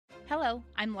Hello,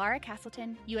 I'm Laura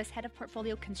Castleton, U.S. Head of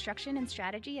Portfolio Construction and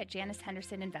Strategy at Janus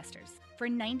Henderson Investors. For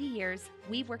 90 years,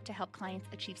 we've worked to help clients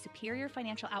achieve superior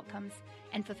financial outcomes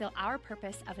and fulfill our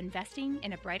purpose of investing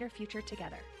in a brighter future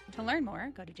together. To learn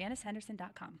more, go to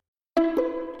janushenderson.com.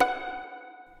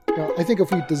 I think if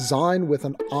we design with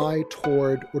an eye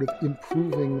toward sort of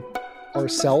improving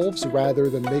ourselves rather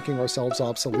than making ourselves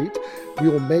obsolete, we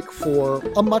will make for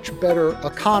a much better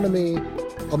economy,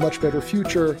 a much better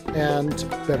future, and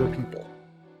better people.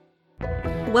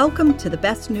 Welcome to The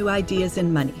Best New Ideas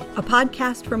in Money, a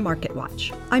podcast from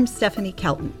MarketWatch. I'm Stephanie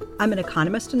Kelton. I'm an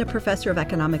economist and a professor of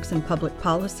economics and public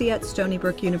policy at Stony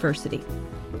Brook University.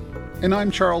 And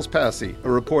I'm Charles Passy, a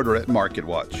reporter at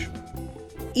MarketWatch.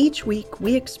 Each week,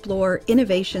 we explore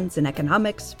innovations in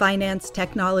economics, finance,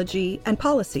 technology, and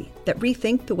policy that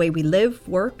rethink the way we live,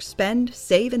 work, spend,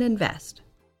 save, and invest.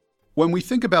 When we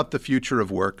think about the future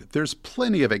of work, there's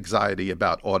plenty of anxiety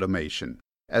about automation.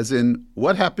 As in,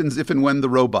 what happens if and when the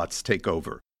robots take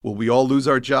over? Will we all lose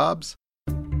our jobs?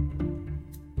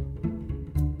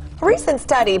 A recent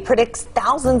study predicts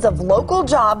thousands of local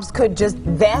jobs could just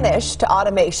vanish to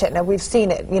automation. And we've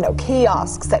seen it,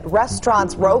 kiosks at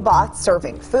restaurants, robots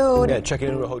serving food. Yeah, checking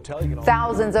into a hotel.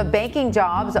 Thousands of banking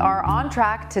jobs are on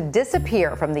track to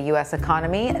disappear from the U.S.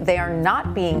 economy. They are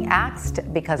not being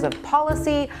axed because of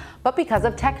policy, but because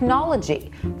of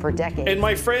technology. For decades. And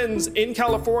my friends in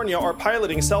California are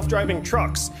piloting self-driving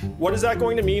trucks. What is that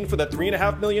going to mean for the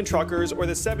 3.5 million truckers or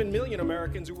the 7 million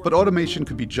Americans who work? But automation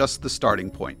could be just the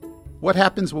starting point. What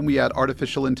happens when we add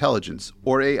artificial intelligence,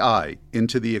 or AI,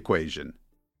 into the equation?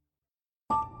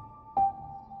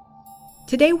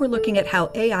 Today, we're looking at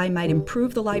how AI might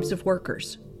improve the lives of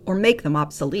workers, or make them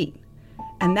obsolete.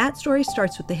 And that story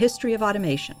starts with the history of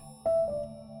automation.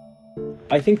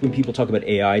 I think when people talk about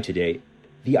AI today,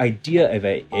 the idea of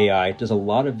AI does a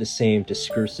lot of the same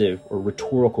discursive or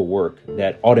rhetorical work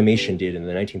that automation did in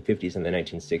the 1950s and the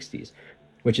 1960s.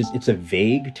 Which is, it's a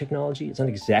vague technology. It's not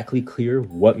exactly clear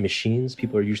what machines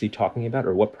people are usually talking about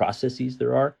or what processes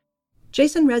there are.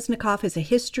 Jason Resnikoff is a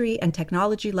history and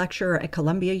technology lecturer at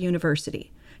Columbia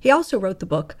University. He also wrote the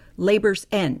book, Labor's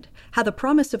End, How the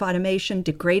Promise of Automation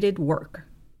Degraded Work.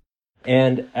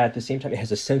 And at the same time, it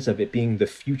has a sense of it being the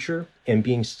future and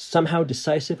being somehow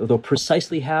decisive, although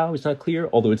precisely how is not clear,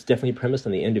 although it's definitely premised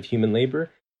on the end of human labor.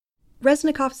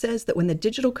 Resnikoff says that when the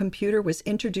digital computer was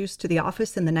introduced to the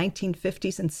office in the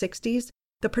 1950s and 60s,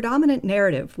 the predominant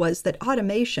narrative was that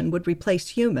automation would replace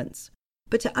humans.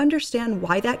 But to understand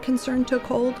why that concern took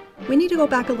hold, we need to go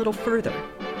back a little further.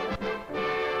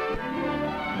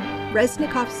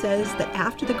 Resnikoff says that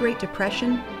after the Great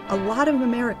Depression, a lot of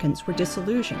Americans were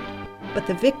disillusioned, but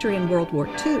the victory in World War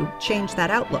II changed that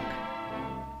outlook.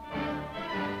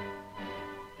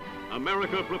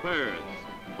 America prepares.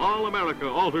 All America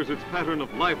alters its pattern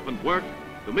of life and work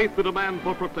to meet the demand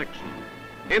for protection.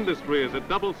 Industry is a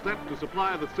double step to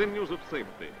supply the sinews of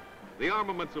safety, the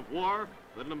armaments of war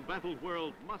that an embattled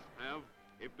world must have.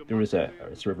 There was a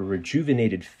sort of a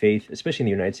rejuvenated faith, especially in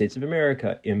the United States of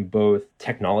America, in both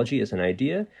technology as an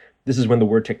idea. This is when the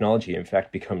word technology, in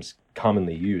fact, becomes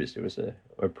commonly used. It was a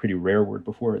pretty rare word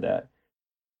before that.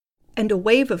 And a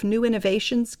wave of new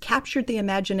innovations captured the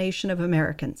imagination of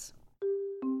Americans.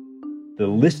 The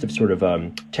list of sort of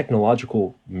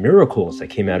technological miracles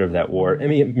that came out of that war, I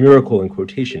mean, miracle in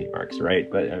quotation marks, right?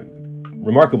 But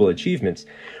remarkable achievements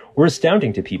were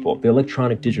astounding to people. The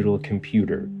electronic digital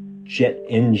computer, jet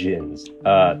engines,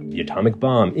 the atomic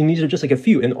bomb. And these are just like a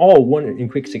few, and all one in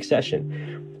quick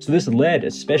succession. So this led,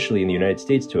 especially in the United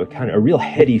States, to a real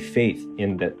heady faith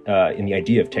in the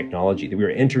idea of technology, that we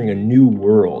were entering a new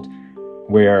world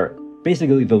where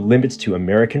basically the limits to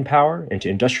American power and to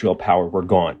industrial power were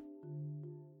gone.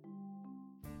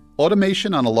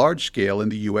 Automation on a large scale in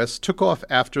the U.S. took off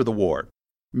after the war.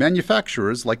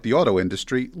 Manufacturers, like the auto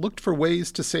industry, looked for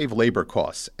ways to save labor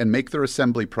costs and make their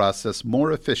assembly process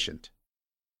more efficient.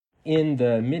 In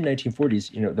the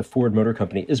mid-1940s, the Ford Motor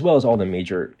Company, as well as all the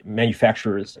major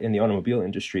manufacturers in the automobile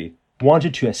industry,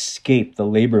 wanted to escape the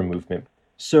labor movement.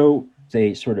 So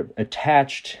they sort of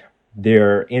attached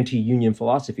their anti-union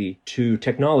philosophy to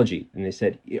technology. And they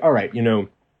said, all right,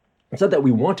 it's not that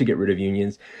we want to get rid of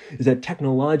unions, it's that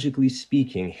technologically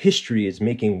speaking, history is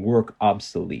making work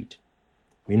obsolete.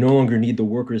 We no longer need the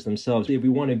workers themselves. If we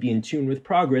want to be in tune with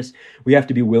progress, we have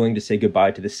to be willing to say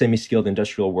goodbye to the semi-skilled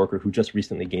industrial worker who just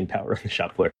recently gained power on the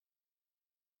shop floor.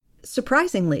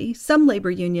 Surprisingly, some labor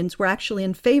unions were actually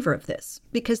in favor of this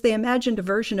because they imagined a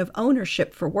version of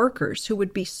ownership for workers who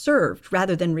would be served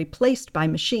rather than replaced by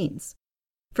machines.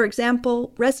 For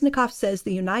example, Reznikov says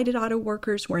the United Auto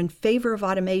Workers were in favor of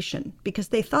automation because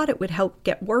they thought it would help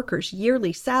get workers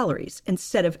yearly salaries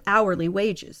instead of hourly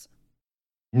wages.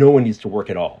 No one needs to work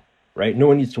at all, right? No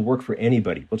one needs to work for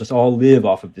anybody. We'll just all live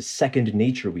off of the second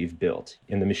nature we've built,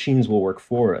 and the machines will work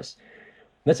for us.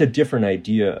 That's a different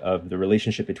idea of the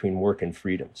relationship between work and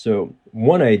freedom. So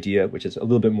one idea, which is a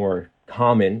little bit more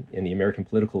common in the American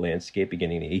political landscape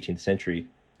beginning in the 18th century,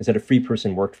 is that a free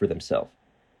person worked for themselves.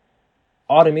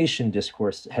 Automation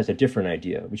discourse has a different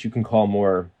idea, which you can call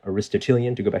more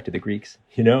Aristotelian, to go back to the Greeks,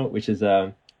 which is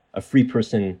a free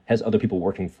person has other people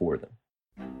working for them.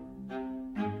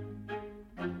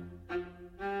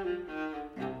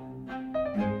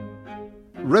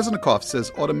 Reznikov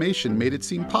says automation made it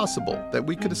seem possible that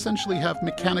we could essentially have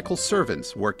mechanical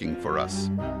servants working for us.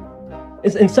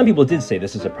 And some people did say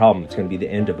this is a problem, it's going to be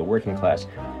the end of the working class.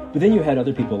 But then you had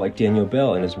other people like Daniel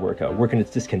Bell in his work, Work and Its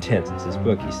Discontents. It's his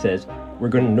book. He says, we're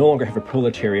going to no longer have a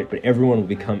proletariat, but everyone will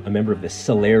become a member of the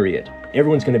salariat.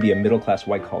 Everyone's going to be a middle-class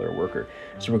white-collar worker.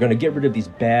 So we're going to get rid of these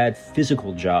bad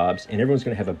physical jobs, and everyone's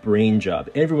going to have a brain job.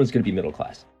 Everyone's going to be middle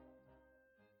class.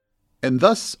 And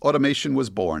thus, automation was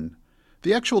born.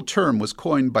 The actual term was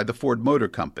coined by the Ford Motor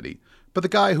Company, but the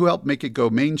guy who helped make it go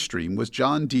mainstream was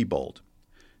John Diebold.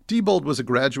 Diebold was a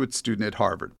graduate student at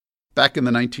Harvard. Back in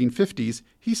the 1950s,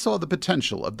 he saw the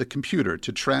potential of the computer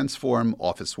to transform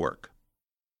office work.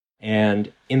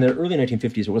 And in the early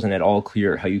 1950s, it wasn't at all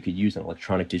clear how you could use an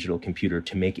electronic digital computer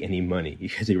to make any money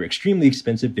because they were extremely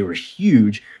expensive, they were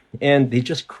huge, and they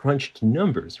just crunched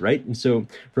numbers, right? And so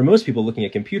for most people looking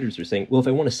at computers, they're saying, well, if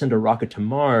I want to send a rocket to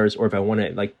Mars, or if I want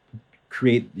to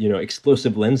create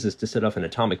explosive lenses to set off an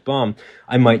atomic bomb,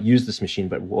 I might use this machine,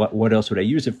 but what else would I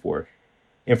use it for?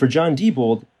 And for John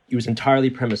Diebold, it was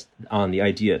entirely premised on the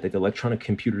idea that the electronic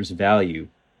computer's value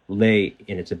lay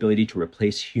in its ability to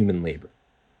replace human labor.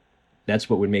 That's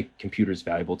what would make computers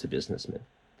valuable to businessmen.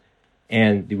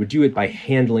 And they would do it by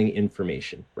handling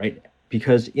information, right?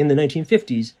 Because in the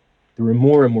 1950s, there were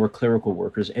more and more clerical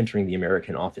workers entering the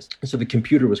American office. And so the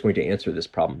computer was going to answer this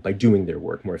problem by doing their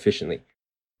work more efficiently.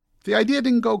 The idea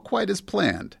didn't go quite as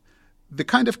planned. The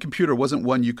kind of computer wasn't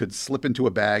one you could slip into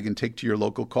a bag and take to your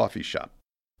local coffee shop.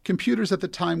 Computers at the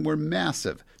time were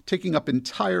massive, taking up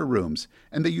entire rooms,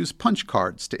 and they used punch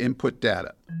cards to input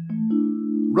data.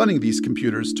 Running these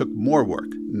computers took more work,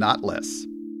 not less.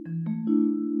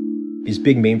 These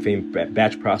big mainframe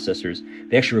batch processors,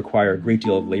 they actually require a great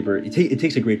deal of labor. It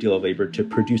takes a great deal of labor to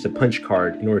produce a punch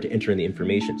card in order to enter in the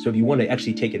information. So if you want to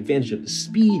actually take advantage of the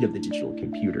speed of the digital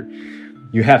computer,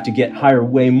 you have to hire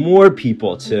way more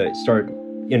people to start,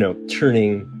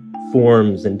 turning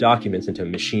forms and documents into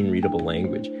machine-readable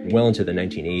language. Well into the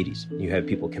 1980s, you have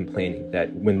people complaining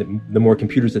that when the more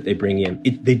computers that they bring in,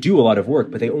 they do a lot of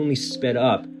work, but they only sped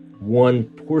up one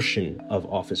portion of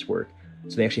office work.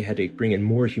 So they actually had to bring in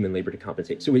more human labor to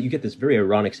compensate. So you get this very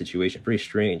ironic situation, very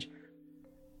strange.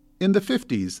 In the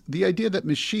 50s, the idea that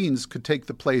machines could take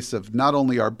the place of not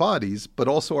only our bodies, but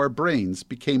also our brains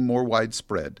became more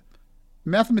widespread.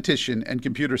 Mathematician and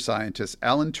computer scientist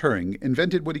Alan Turing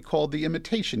invented what he called the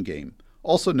imitation game,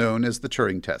 also known as the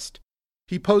Turing test.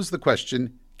 He posed the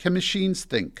question, can machines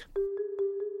think?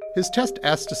 His test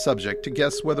asked a subject to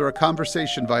guess whether a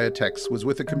conversation via text was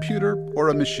with a computer or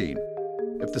a machine.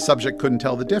 If the subject couldn't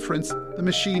tell the difference, the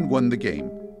machine won the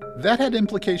game. That had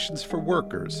implications for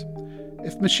workers.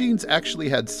 If machines actually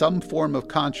had some form of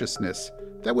consciousness,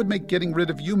 that would make getting rid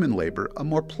of human labor a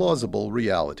more plausible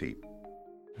reality.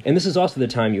 And this is also the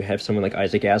time you have someone like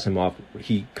Isaac Asimov.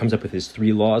 He comes up with his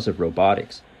 3 laws of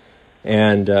robotics.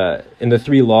 And the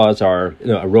 3 laws are,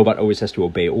 a robot always has to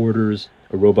obey orders,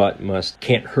 a robot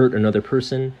can't hurt another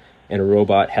person, and a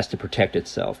robot has to protect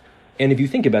itself. And if you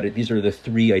think about it, these are the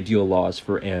 3 ideal laws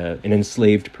for an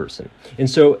enslaved person. And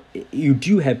so you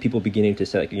do have people beginning to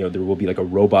say, there will be a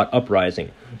robot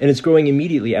uprising. And it's growing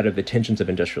immediately out of the tensions of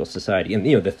industrial society and,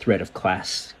 the threat of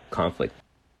class conflict.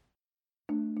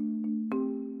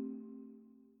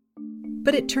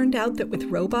 But it turned out that with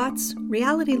robots,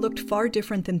 reality looked far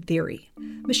different than theory.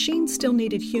 Machines still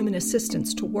needed human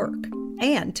assistance to work,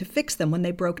 and to fix them when they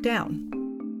broke down.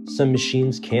 Some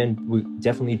machines can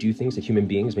definitely do things that human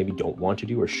beings maybe don't want to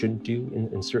do or shouldn't do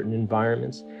in certain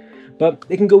environments. But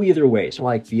they can go either way. So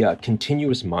the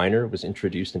continuous miner was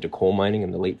introduced into coal mining in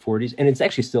the late 40s, and it's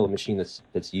actually still a machine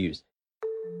that's used.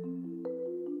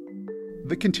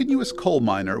 The continuous coal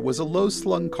miner was a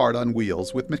low-slung cart on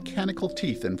wheels with mechanical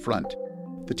teeth in front.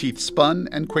 The teeth spun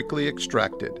and quickly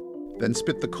extracted, then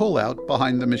spit the coal out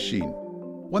behind the machine.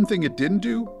 One thing it didn't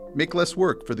do, make less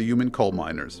work for the human coal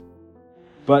miners.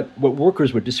 But what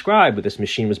workers would describe when this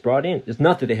machine was brought in is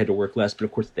not that they had to work less, but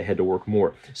of course they had to work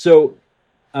more. So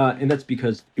And that's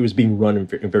because it was being run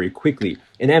very quickly.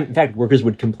 And in fact, workers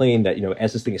would complain that,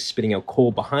 as this thing is spitting out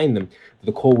coal behind them,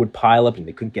 the coal would pile up and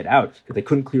they couldn't get out because they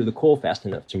couldn't clear the coal fast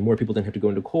enough. So more people didn't have to go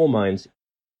into coal mines.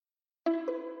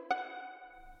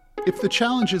 If the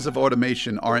challenges of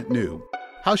automation aren't new,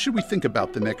 how should we think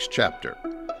about the next chapter?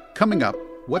 Coming up,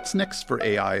 what's next for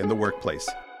AI in the workplace?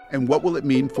 And what will it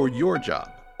mean for your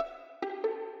job?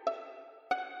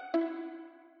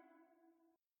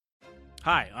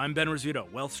 Hi, I'm Ben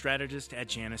Rizzuto, wealth strategist at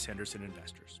Janus Henderson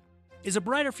Investors. Is a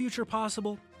brighter future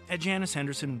possible? At Janus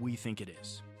Henderson, we think it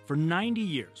is. For 90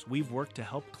 years, we've worked to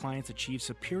help clients achieve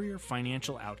superior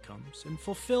financial outcomes and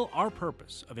fulfill our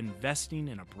purpose of investing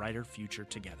in a brighter future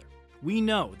together. We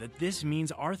know that this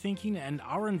means our thinking and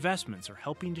our investments are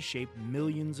helping to shape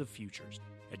millions of futures.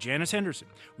 At Janus Henderson,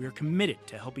 we are committed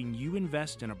to helping you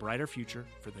invest in a brighter future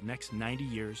for the next 90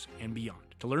 years and beyond.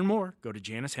 To learn more, go to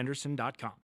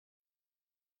janushenderson.com.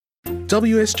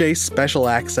 WSJ Special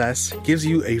Access gives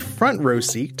you a front row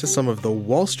seat to some of the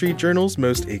Wall Street Journal's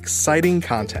most exciting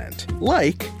content,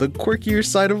 like The Quirkier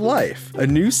Side of Life, a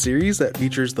new series that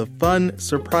features the fun,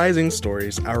 surprising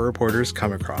stories our reporters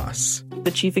come across. The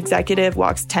chief executive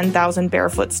walks 10,000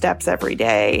 barefoot steps every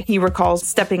day. He recalls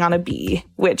stepping on a bee,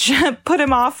 which put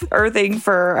him off earthing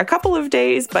for a couple of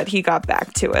days, but he got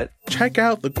back to it. Check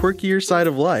out The Quirkier Side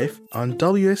of Life on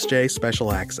WSJ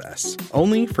Special Access,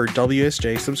 only for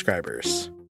WSJ subscribers.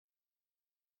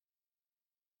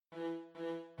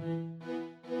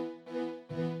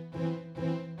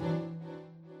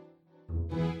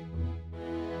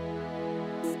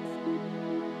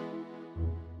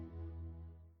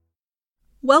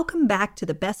 Welcome back to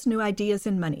the best new ideas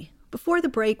in money. Before the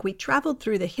break, we traveled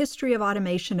through the history of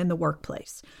automation in the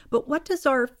workplace. But what does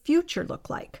our future look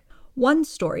like? One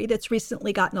story that's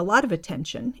recently gotten a lot of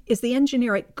attention is the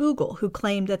engineer at Google who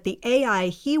claimed that the AI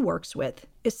he works with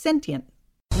is sentient.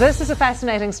 This is a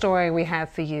fascinating story we have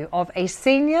for you of a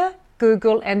senior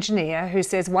Google engineer who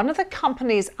says one of the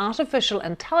company's artificial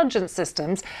intelligence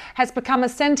systems has become a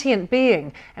sentient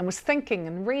being and was thinking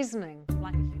and reasoning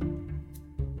like a human.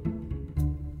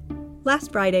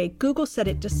 Last Friday, Google said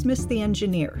it dismissed the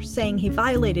engineer, saying he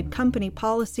violated company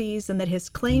policies and that his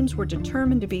claims were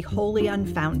determined to be wholly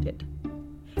unfounded.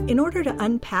 In order to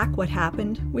unpack what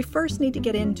happened, we first need to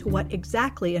get into what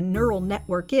exactly a neural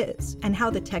network is and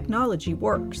how the technology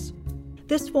works.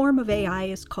 This form of AI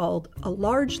is called a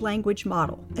large language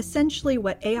model, essentially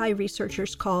what AI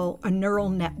researchers call a neural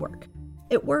network.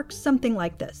 It works something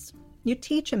like this. You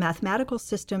teach a mathematical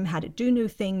system how to do new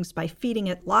things by feeding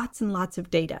it lots and lots of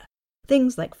data.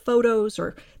 Things like photos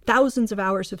or thousands of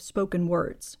hours of spoken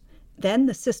words. Then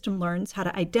the system learns how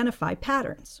to identify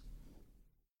patterns.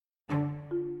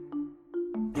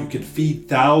 You can feed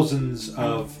thousands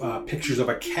of pictures of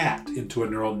a cat into a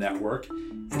neural network.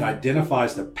 It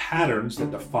identifies the patterns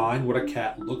that define what a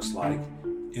cat looks like.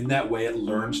 In that way, it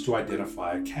learns to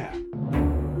identify a cat.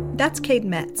 That's Cade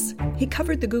Metz. He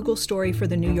covered the Google story for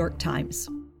the New York Times.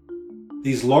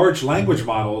 These large language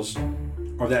models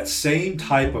are that same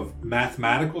type of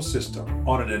mathematical system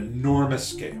on an enormous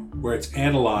scale, where it's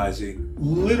analyzing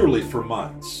literally for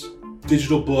months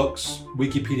digital books,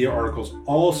 Wikipedia articles,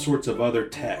 all sorts of other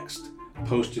text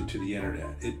posted to the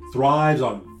internet. It thrives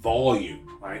on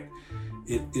volume, right?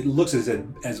 It looks at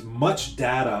as much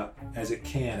data as it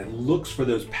can and looks for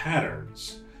those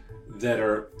patterns that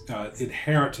are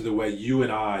inherent to the way you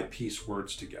and I piece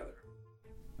words together.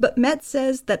 But Metz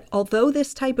says that although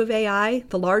this type of AI,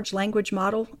 the large language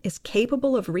model, is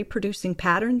capable of reproducing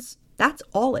patterns, that's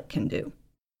all it can do.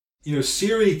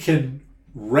 Siri can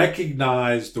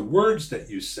recognize the words that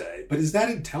you say, but is that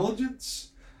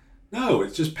intelligence? No,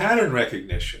 it's just pattern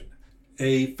recognition.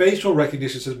 A facial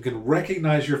recognition system can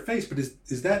recognize your face, but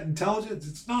is that intelligence?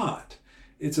 It's not.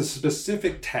 It's a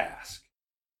specific task.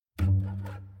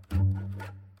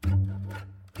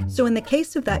 So in the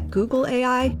case of that Google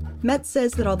AI, Metz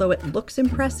says that although it looks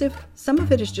impressive, some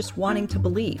of it is just wanting to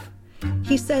believe.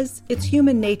 He says it's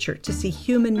human nature to see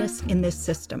humanness in this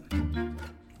system.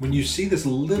 When you see this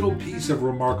little piece of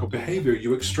remarkable behavior,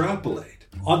 you extrapolate.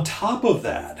 On top of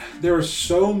that, there are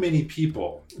so many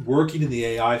people working in the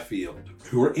AI field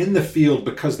who are in the field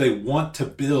because they want to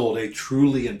build a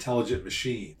truly intelligent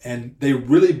machine. And they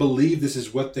really believe this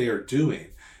is what they are doing.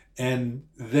 And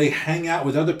they hang out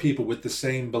with other people with the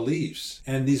same beliefs.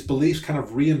 And these beliefs kind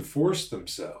of reinforce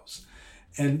themselves.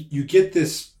 And you get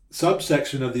this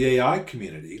subsection of the AI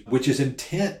community, which is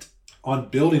intent on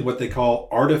building what they call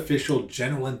artificial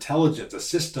general intelligence, a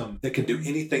system that can do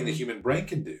anything the human brain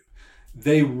can do.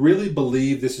 They really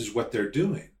believe this is what they're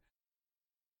doing.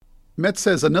 Metz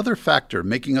says another factor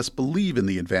making us believe in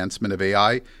the advancement of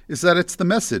AI is that it's the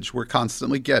message we're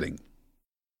constantly getting.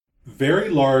 Very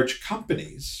large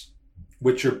companies,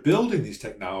 which are building these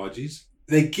technologies,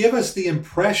 they give us the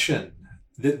impression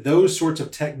that those sorts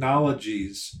of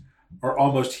technologies are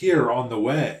almost here on the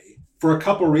way for a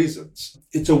couple reasons.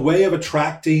 It's a way of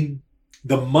attracting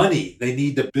the money they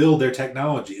need to build their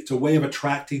technology. It's a way of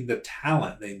attracting the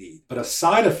talent they need. But a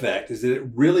side effect is that it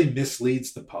really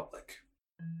misleads the public.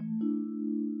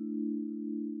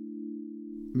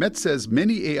 Metz says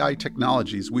many AI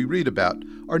technologies we read about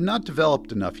are not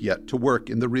developed enough yet to work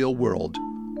in the real world.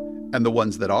 And the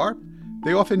ones that are,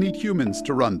 they often need humans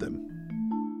to run them.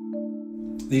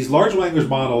 These large language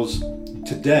models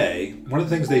today, one of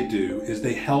the things they do is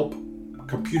they help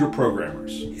computer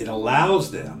programmers. It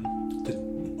allows them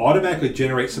to automatically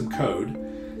generate some code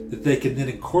that they can then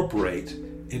incorporate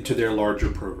into their larger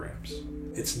programs.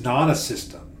 It's not a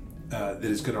system that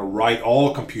is going to write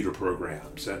all computer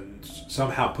programs and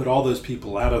somehow put all those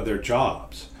people out of their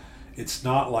jobs. It's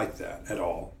not like that at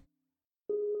all.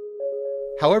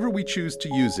 However we choose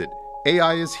to use it,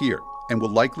 AI is here and will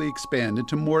likely expand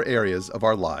into more areas of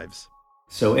our lives.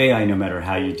 So AI, no matter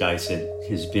how you dice it,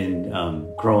 has been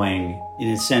growing. In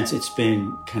a sense, it's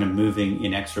been kind of moving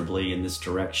inexorably in this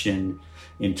direction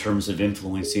in terms of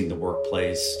influencing the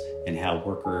workplace and how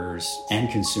workers and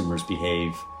consumers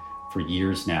behave for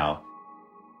years now.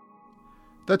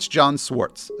 That's John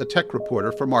Swartz, a tech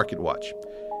reporter for MarketWatch.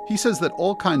 He says that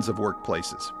all kinds of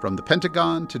workplaces, from the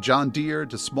Pentagon to John Deere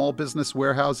to small business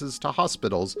warehouses to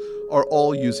hospitals, are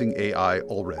all using AI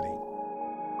already.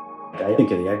 I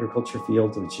think of the agriculture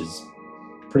field, which is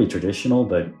pretty traditional,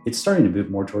 but it's starting to move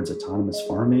more towards autonomous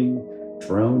farming,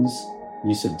 drones,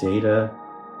 use of data,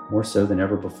 more so than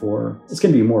ever before. It's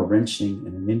going to be more wrenching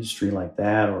in an industry like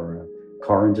that or a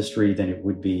car industry than it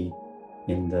would be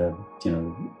in the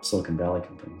Silicon Valley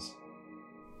companies.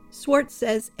 Swartz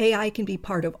says AI can be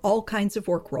part of all kinds of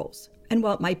work roles. And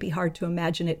while it might be hard to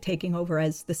imagine it taking over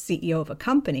as the CEO of a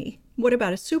company, what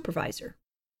about a supervisor?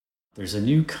 There's a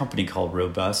new company called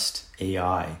Robust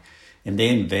AI, and they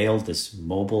unveiled this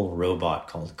mobile robot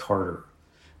called Carter,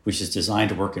 which is designed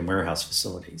to work in warehouse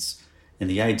facilities. And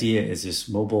the idea is this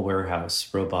mobile warehouse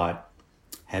robot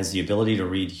has the ability to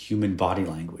read human body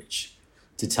language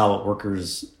to tell what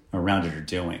workers around it are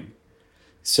doing.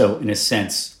 So in a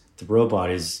sense, the robot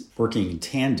is working in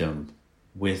tandem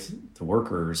with the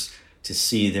workers to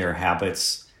see their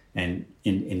habits and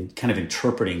in kind of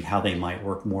interpreting how they might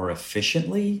work more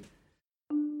efficiently.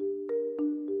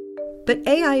 But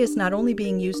AI is not only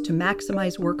being used to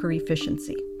maximize worker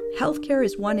efficiency. Healthcare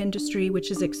is one industry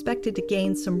which is expected to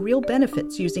gain some real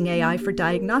benefits using AI for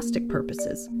diagnostic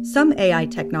purposes. Some AI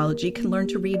technology can learn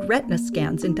to read retina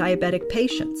scans in diabetic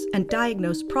patients and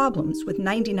diagnose problems with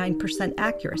 99%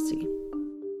 accuracy.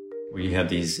 Where you have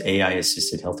these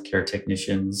AI-assisted healthcare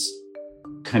technicians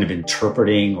kind of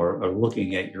interpreting or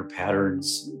looking at your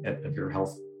patterns of your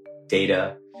health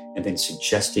data and then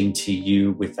suggesting to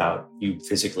you without you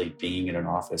physically being in an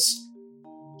office,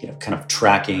 kind of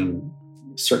tracking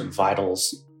certain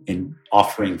vitals and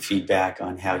offering feedback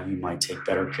on how you might take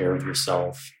better care of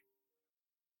yourself.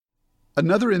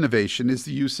 Another innovation is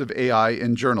the use of AI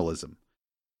in journalism.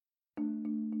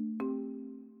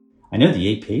 I know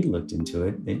the AP looked into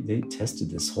it. They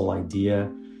tested this whole idea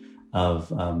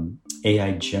of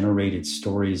AI-generated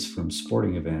stories from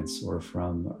sporting events or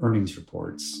from earnings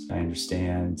reports. I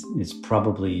understand it's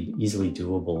probably easily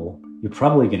doable. You're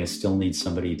probably going to still need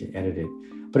somebody to edit it.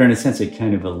 But in a sense, it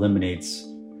kind of eliminates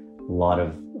a lot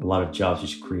of jobs,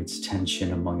 which creates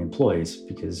tension among employees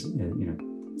because,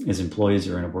 as employees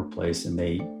are in a workplace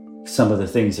and some of the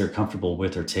things they're comfortable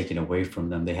with are taken away from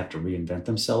them, they have to reinvent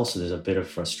themselves. So there's a bit of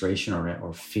frustration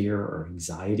or fear or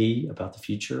anxiety about the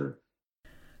future.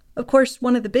 Of course,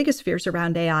 one of the biggest fears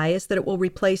around AI is that it will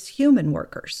replace human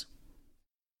workers.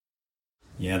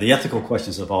 Yeah, the ethical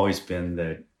questions have always been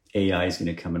that AI is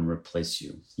going to come and replace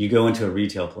you. You go into a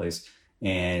retail place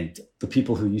and the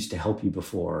people who used to help you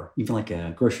before, even like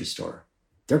a grocery store,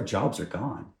 their jobs are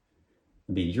gone.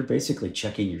 I mean, you're basically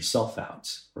checking yourself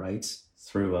out, right?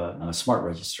 Through a smart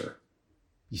register.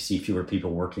 You see fewer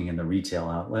people working in the retail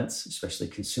outlets, especially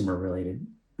consumer-related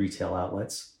retail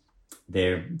outlets.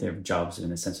 Their jobs,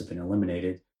 in a sense, have been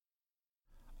eliminated.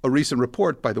 A recent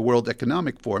report by the World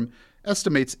Economic Forum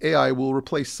estimates AI will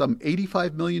replace some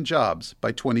 85 million jobs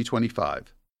by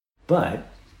 2025. But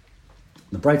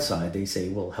on the bright side, they say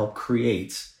will help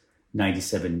create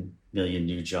 97 million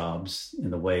new jobs in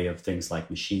the way of things like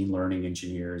machine learning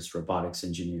engineers, robotics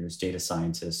engineers, data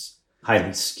scientists,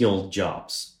 highly skilled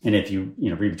jobs. And if you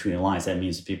read between the lines, that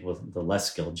means the people with the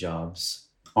less skilled jobs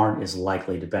aren't as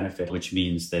likely to benefit, which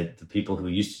means that the people who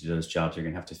used to do those jobs are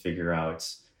going to have to figure out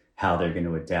how they're going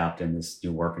to adapt in this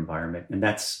new work environment. And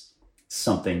that's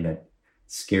something that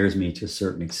scares me to a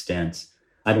certain extent.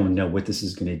 I don't know what this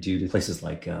is going to do to places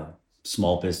like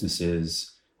small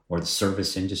businesses or the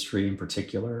service industry in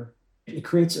particular. It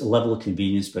creates a level of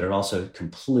convenience, but it also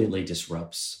completely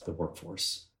disrupts the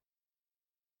workforce.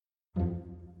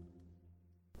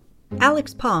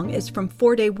 Alex Pong is from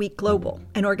 4-Day Week Global,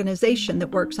 an organization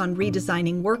that works on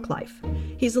redesigning work life.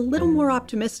 He's a little more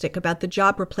optimistic about the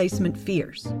job replacement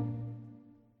fears.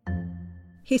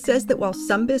 He says that while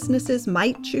some businesses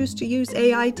might choose to use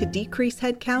AI to decrease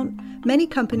headcount, many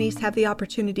companies have the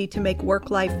opportunity to make work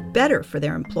life better for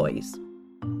their employees.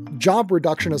 Job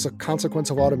reduction as a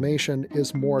consequence of automation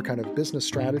is more kind of business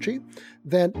strategy,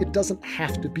 then it doesn't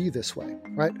have to be this way,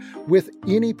 right? With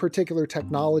any particular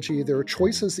technology, there are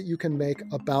choices that you can make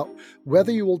about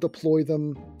whether you will deploy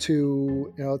them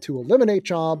to eliminate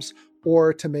jobs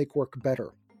or to make work better.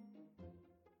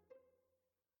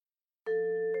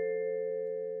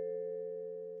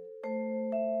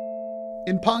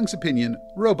 In Pong's opinion,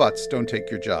 robots don't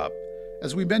take your job.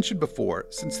 As we mentioned before,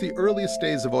 since the earliest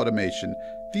days of automation,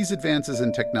 these advances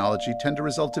in technology tend to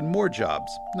result in more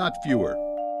jobs, not fewer.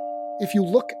 If you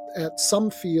look at some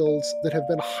fields that have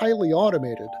been highly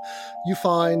automated, you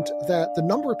find that the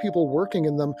number of people working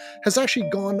in them has actually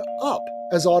gone up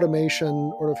as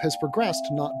automation has progressed,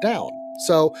 not down.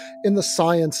 So in the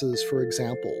sciences, for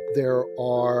example, there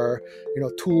are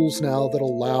tools now that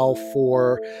allow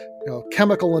for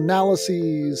chemical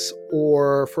analyses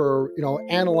or for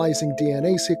analyzing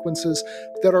DNA sequences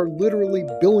that are literally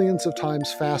billions of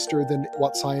times faster than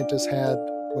what scientists had,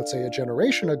 let's say, a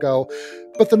generation ago.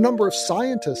 But the number of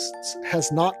scientists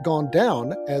has not gone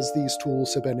down as these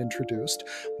tools have been introduced,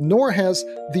 nor has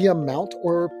the amount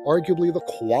or arguably the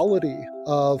quality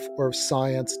of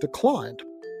science declined.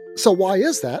 So why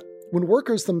is that? When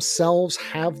workers themselves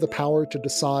have the power to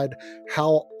decide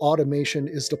how automation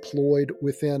is deployed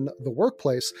within the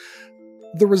workplace,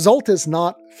 the result is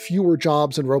not fewer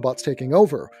jobs and robots taking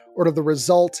over, or the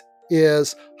result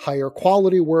is higher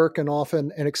quality work and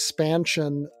often an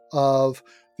expansion of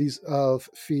these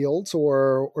fields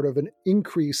or an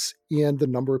increase in the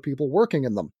number of people working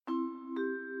in them.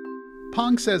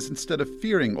 Pong says instead of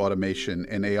fearing automation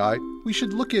and AI, we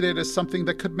should look at it as something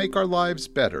that could make our lives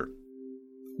better.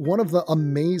 One of the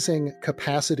amazing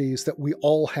capacities that we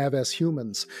all have as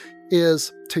humans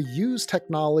is to use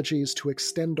technologies to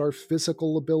extend our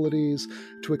physical abilities,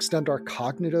 to extend our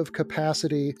cognitive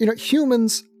capacity.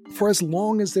 Humans, for as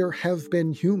long as there have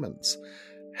been humans,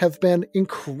 have been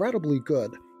incredibly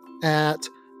good at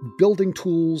building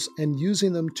tools and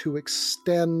using them to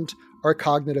extend our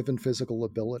cognitive and physical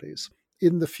abilities.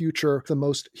 In the future, the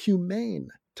most humane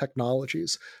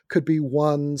technologies could be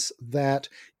ones that,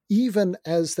 even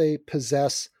as they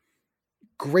possess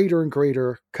greater and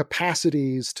greater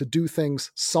capacities to do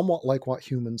things somewhat like what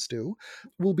humans do,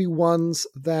 will be ones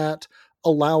that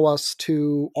allow us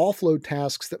to offload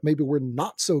tasks that maybe we're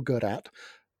not so good at,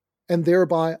 and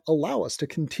thereby allow us to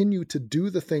continue to do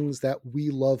the things that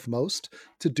we love most,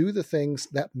 to do the things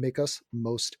that make us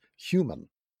most human.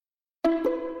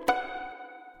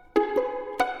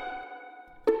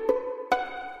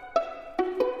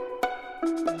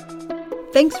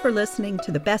 Thanks for listening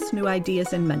to the Best New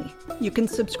Ideas in Money. You can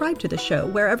subscribe to the show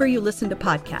wherever you listen to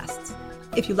podcasts.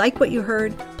 If you like what you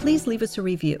heard, please leave us a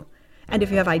review. And if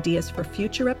you have ideas for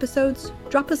future episodes,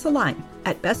 drop us a line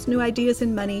at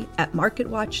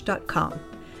bestnewideasinmoney@marketwatch.com.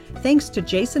 Thanks to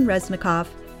Jason Resnikoff,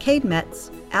 Cade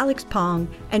Metz, Alex Pong,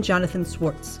 and Jonathan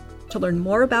Swartz. To learn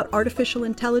more about artificial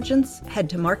intelligence, head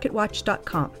to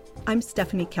marketwatch.com. I'm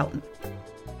Stephanie Kelton.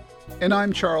 And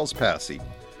I'm Charles Passy.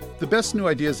 The Best New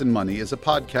Ideas in Money is a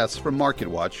podcast from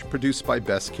MarketWatch produced by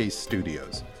Best Case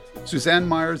Studios. Suzanne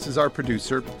Myers is our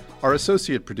producer. Our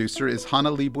associate producer is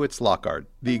Hannah Leibowitz-Lockhart.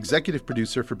 The executive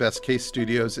producer for Best Case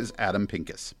Studios is Adam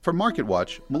Pincus. For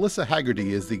MarketWatch, Melissa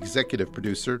Haggerty is the executive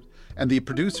producer, and the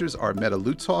producers are Meta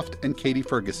Lutzhoft and Katie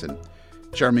Ferguson.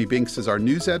 Jeremy Binks is our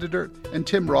news editor, and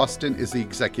Tim Roston is the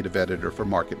executive editor for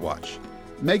MarketWatch.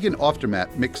 Megan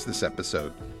Oftermatt mixed this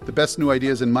episode. The Best New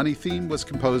Ideas in Money theme was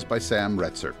composed by Sam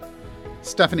Retzer.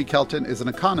 Stephanie Kelton is an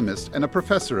economist and a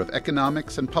professor of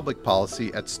economics and public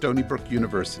policy at Stony Brook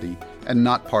University and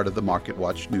not part of the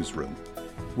MarketWatch newsroom.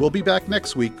 We'll be back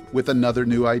next week with another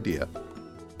new idea.